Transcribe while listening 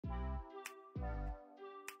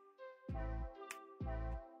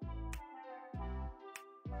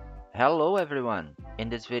Hello everyone! In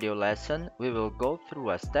this video lesson, we will go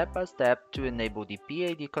through a step-by-step to enable the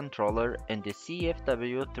PID controller in the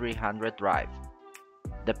CFW300 drive.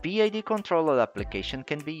 The PID controller application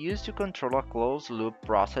can be used to control a closed-loop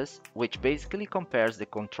process, which basically compares the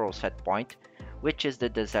control set point, which is the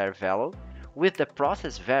desired value, with the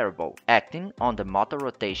process variable, acting on the motor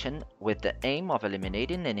rotation with the aim of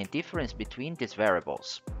eliminating any difference between these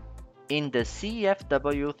variables. In the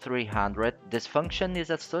CFW300, this function is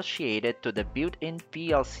associated to the built-in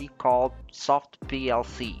PLC called soft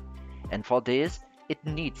PLC, and for this, it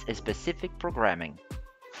needs a specific programming.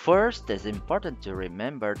 First, it's important to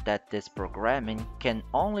remember that this programming can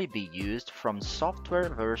only be used from software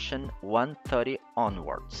version 130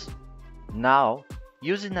 onwards. Now,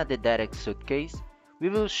 using a didactic suitcase, we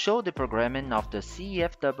will show the programming of the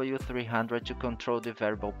CFW300 to control the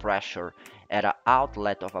variable pressure at an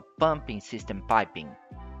outlet of a pumping system piping.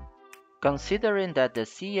 Considering that the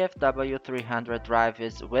CFW300 drive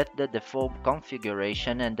is with the default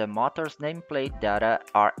configuration and the motor's nameplate data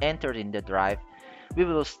are entered in the drive, we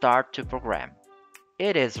will start to program.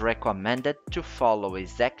 It is recommended to follow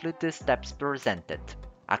exactly the steps presented.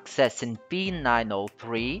 Accessing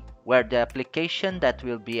P903, where the application that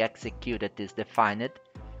will be executed is defined,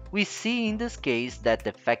 we see in this case that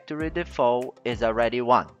the factory default is already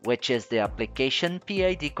 1, which is the application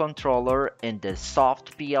PID controller in the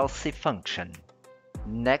soft PLC function.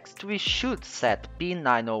 Next, we should set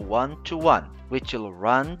P901 to 1, which will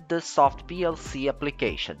run the soft PLC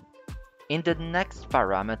application. In the next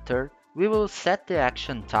parameter, we will set the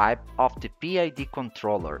action type of the PID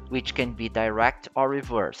controller, which can be direct or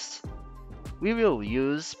reverse. We will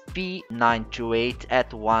use P928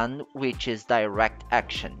 at 1, which is direct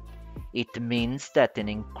action. It means that an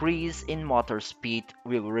increase in motor speed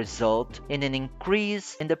will result in an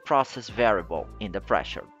increase in the process variable in the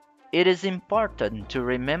pressure. It is important to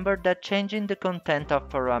remember that changing the content of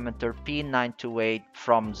parameter P928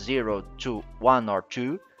 from 0 to 1 or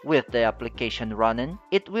 2 with the application running,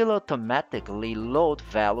 it will automatically load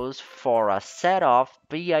values for a set of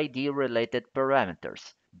PID-related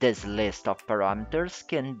parameters. This list of parameters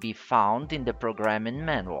can be found in the programming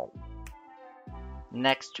manual.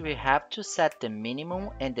 Next, we have to set the minimum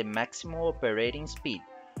and the maximum operating speed.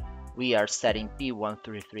 We are setting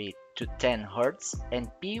P133 to 10 Hz and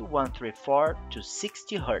P134 to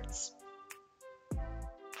 60 Hz.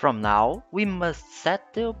 From now, we must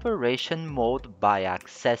set the operation mode by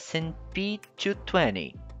accessing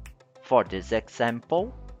P220. For this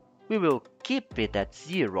example, we will keep it at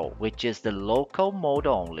 0, which is the local mode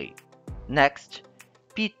only. Next,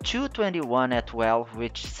 P221 at 12,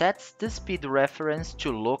 which sets the speed reference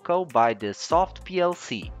to local by the soft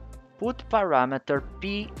PLC. Put parameter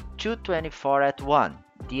P224 at 1,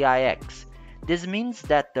 DIX. This means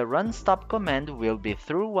that the run-stop command will be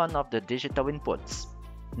through one of the digital inputs.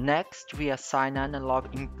 Next, we assign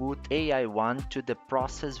analog input AI1 to the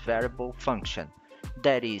process variable function,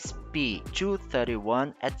 that is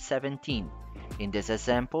P231 at 17. In this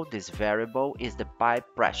example, this variable is the pipe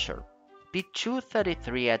pressure.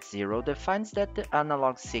 P233 at 0 defines that the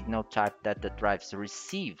analog signal type that the drives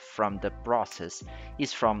receive from the process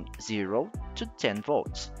is from 0 to 10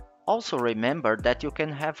 volts. Also remember that you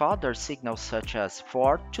can have other signals such as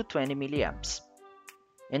 4 to 20 milliamps.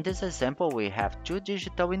 In this example, we have two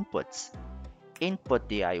digital inputs. Input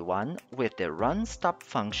DI1 with the run-stop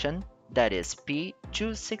function, that is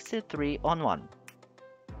P263 on 1.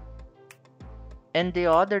 And the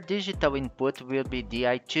other digital input will be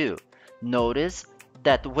DI2. Notice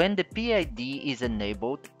that when the PID is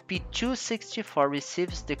enabled, P264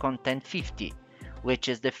 receives the content 50, which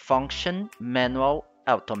is the function manual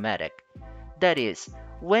automatic. That is,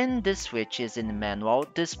 when the switch is in manual,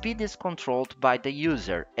 the speed is controlled by the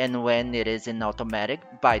user, and when it is in automatic,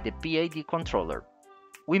 by the PID controller.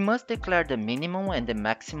 We must declare the minimum and the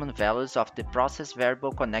maximum values of the process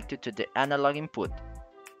variable connected to the analog input.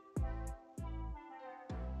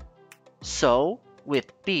 So,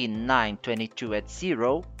 with P922 at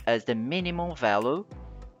 0 as the minimum value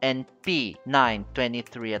and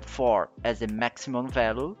P923 at 4 as the maximum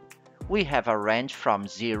value, we have a range from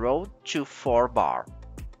 0 to 4 bar.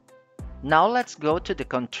 Now let's go to the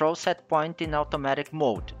control set point in automatic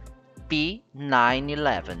mode,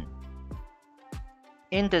 P911.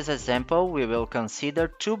 In this example, we will consider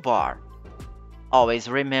 2 bar. Always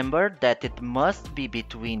remember that it must be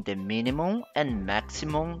between the minimum and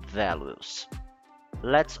maximum values.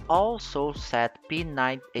 Let's also set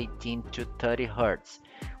P918 to 30 Hz,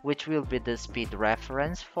 which will be the speed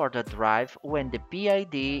reference for the drive when the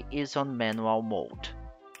PID is on manual mode.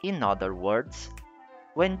 In other words,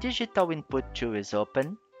 when digital input 2 is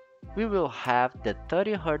open, we will have the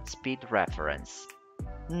 30 Hz speed reference.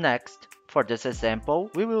 Next, for this example,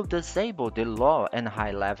 we will disable the low and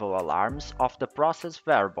high level alarms of the process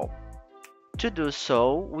variable. To do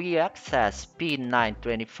so, we access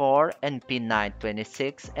P924 and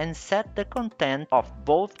P926 and set the content of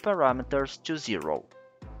both parameters to 0.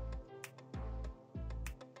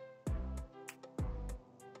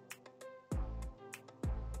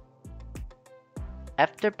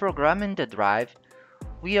 After programming the drive,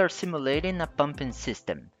 we are simulating a pumping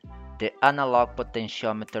system. The analog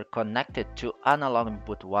potentiometer connected to analog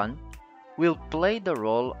input 1 will play the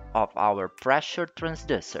role of our pressure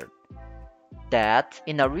transducer. That,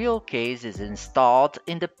 in a real case, is installed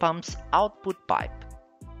in the pump's output pipe.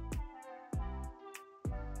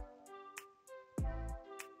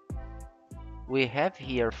 We have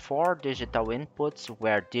here 4 digital inputs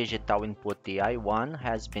where digital input DI1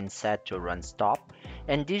 has been set to run stop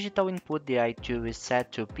and digital input DI2 is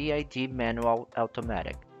set to PID manual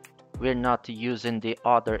automatic. We're not using the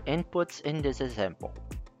other inputs in this example.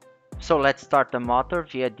 So let's start the motor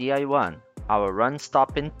via DI1, our run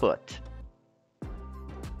stop input.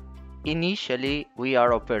 Initially, we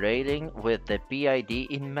are operating with the PID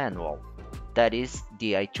in manual, that is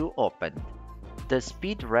DI2 open. The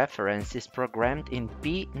speed reference is programmed in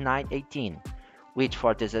P918, which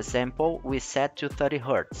for this example we set to 30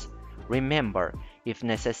 Hz. Remember, if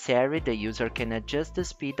necessary, the user can adjust the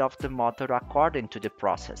speed of the motor according to the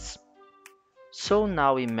process. So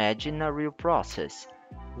now imagine a real process,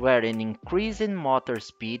 where an increase in motor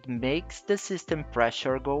speed makes the system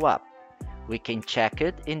pressure go up. We can check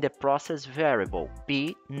it in the process variable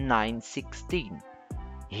P916.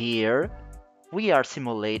 Here, we are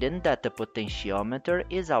simulating that the potentiometer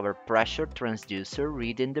is our pressure transducer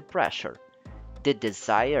reading the pressure. The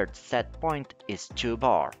desired set point is 2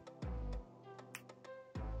 bar.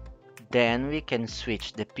 Then we can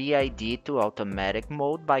switch the PID to automatic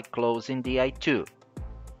mode by closing the I2.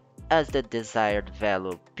 As the desired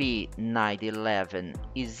value P911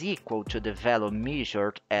 is equal to the value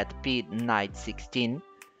measured at P916,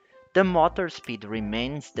 the motor speed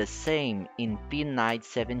remains the same in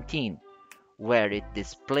P917, where it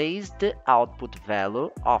displays the output value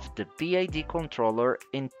of the PID controller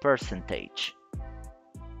in percentage.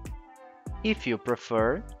 If you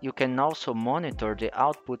prefer, you can also monitor the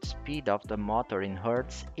output speed of the motor in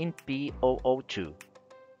Hz in P002.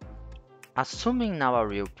 Assuming now a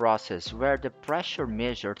real process where the pressure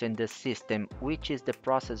measured in the system, which is the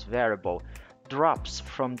process variable, drops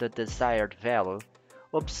from the desired value,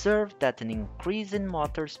 observe that an increase in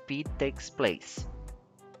motor speed takes place.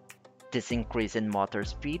 This increase in motor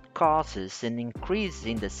speed causes an increase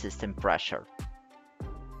in the system pressure.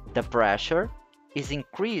 The pressure is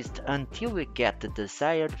increased until we get the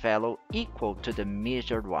desired value equal to the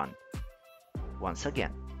measured one. Once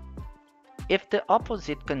again, if the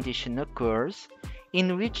opposite condition occurs,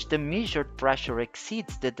 in which the measured pressure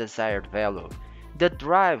exceeds the desired value, the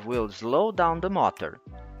drive will slow down the motor.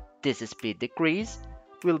 This speed decrease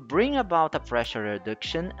will bring about a pressure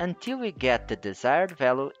reduction until we get the desired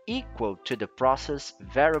value equal to the process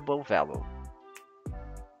variable value.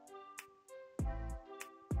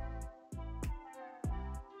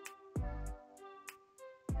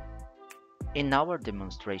 In our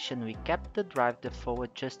demonstration, we kept the drive default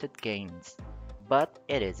adjusted gains, but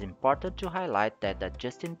it is important to highlight that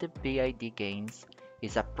adjusting the PID gains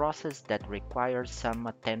is a process that requires some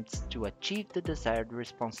attempts to achieve the desired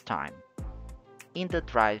response time. In the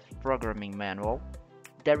drive programming manual,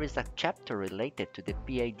 there is a chapter related to the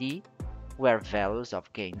PID where values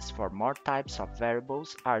of gains for more types of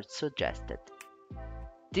variables are suggested.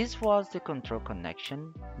 This was the control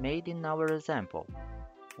connection made in our example,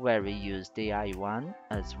 where we use DI1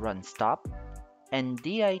 as run stop and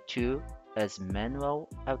DI2 as manual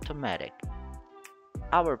automatic.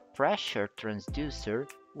 Our pressure transducer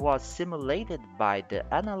was simulated by the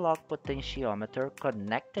analog potentiometer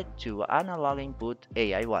connected to analog input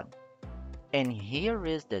AI1. And here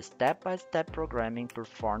is the step-by-step programming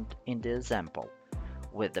performed in the example,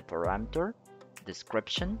 with the parameter,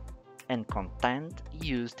 description, and content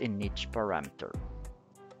used in each parameter.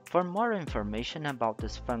 For more information about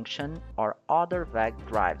this function or other VAG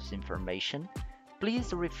drives information,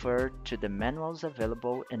 please refer to the manuals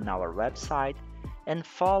available in our website and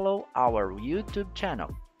follow our YouTube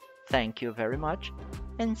channel. Thank you very much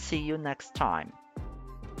and see you next time.